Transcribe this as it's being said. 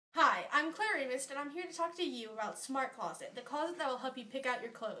I'm Claire and I'm here to talk to you about Smart Closet, the closet that will help you pick out your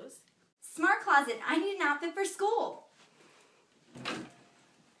clothes. Smart Closet, I need an outfit for school.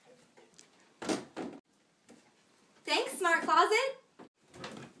 Thanks, Smart Closet.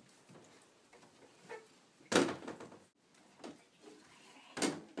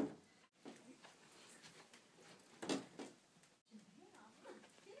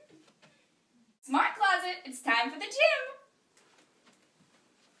 Smart Closet, it's time for the gym.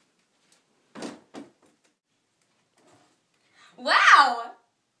 Wow!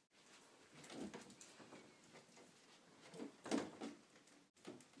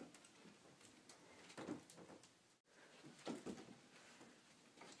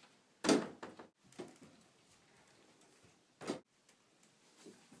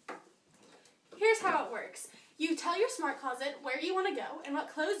 Here's how it works. You tell your Smart Closet where you want to go and what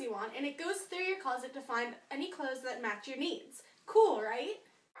clothes you want, and it goes through your closet to find any clothes that match your needs. Cool, right?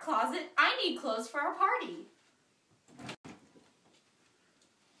 Closet, I need clothes for our party.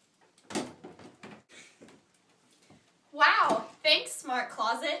 Wow, thanks, Smart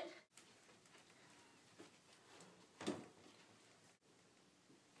Closet.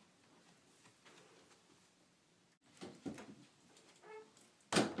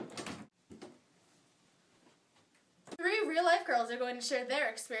 Three real-life girls are going to share their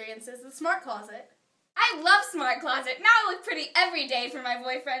experiences with Smart Closet. I love Smart Closet. Now I look pretty every day for my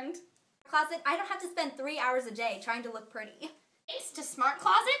boyfriend. Closet, I don't have to spend 3 hours a day trying to look pretty. Thanks to Smart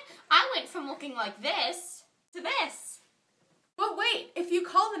Closet, I went from looking like this to this. But wait, if you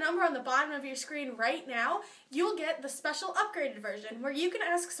call the number on the bottom of your screen right now, you'll get the special upgraded version where you can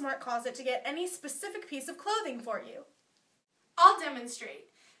ask Smart Closet to get any specific piece of clothing for you. I'll demonstrate.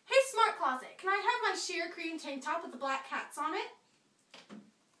 Hey Smart Closet, can I have my sheer cream tank top with the black cats on it?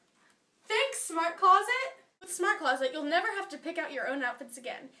 Thanks, Smart Closet! With Smart Closet, you'll never have to pick out your own outfits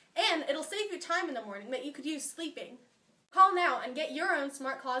again, and it'll save you time in the morning that you could use sleeping. Call now and get your own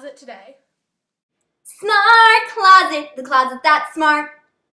Smart Closet today. Smart Closet, the closet that's smart.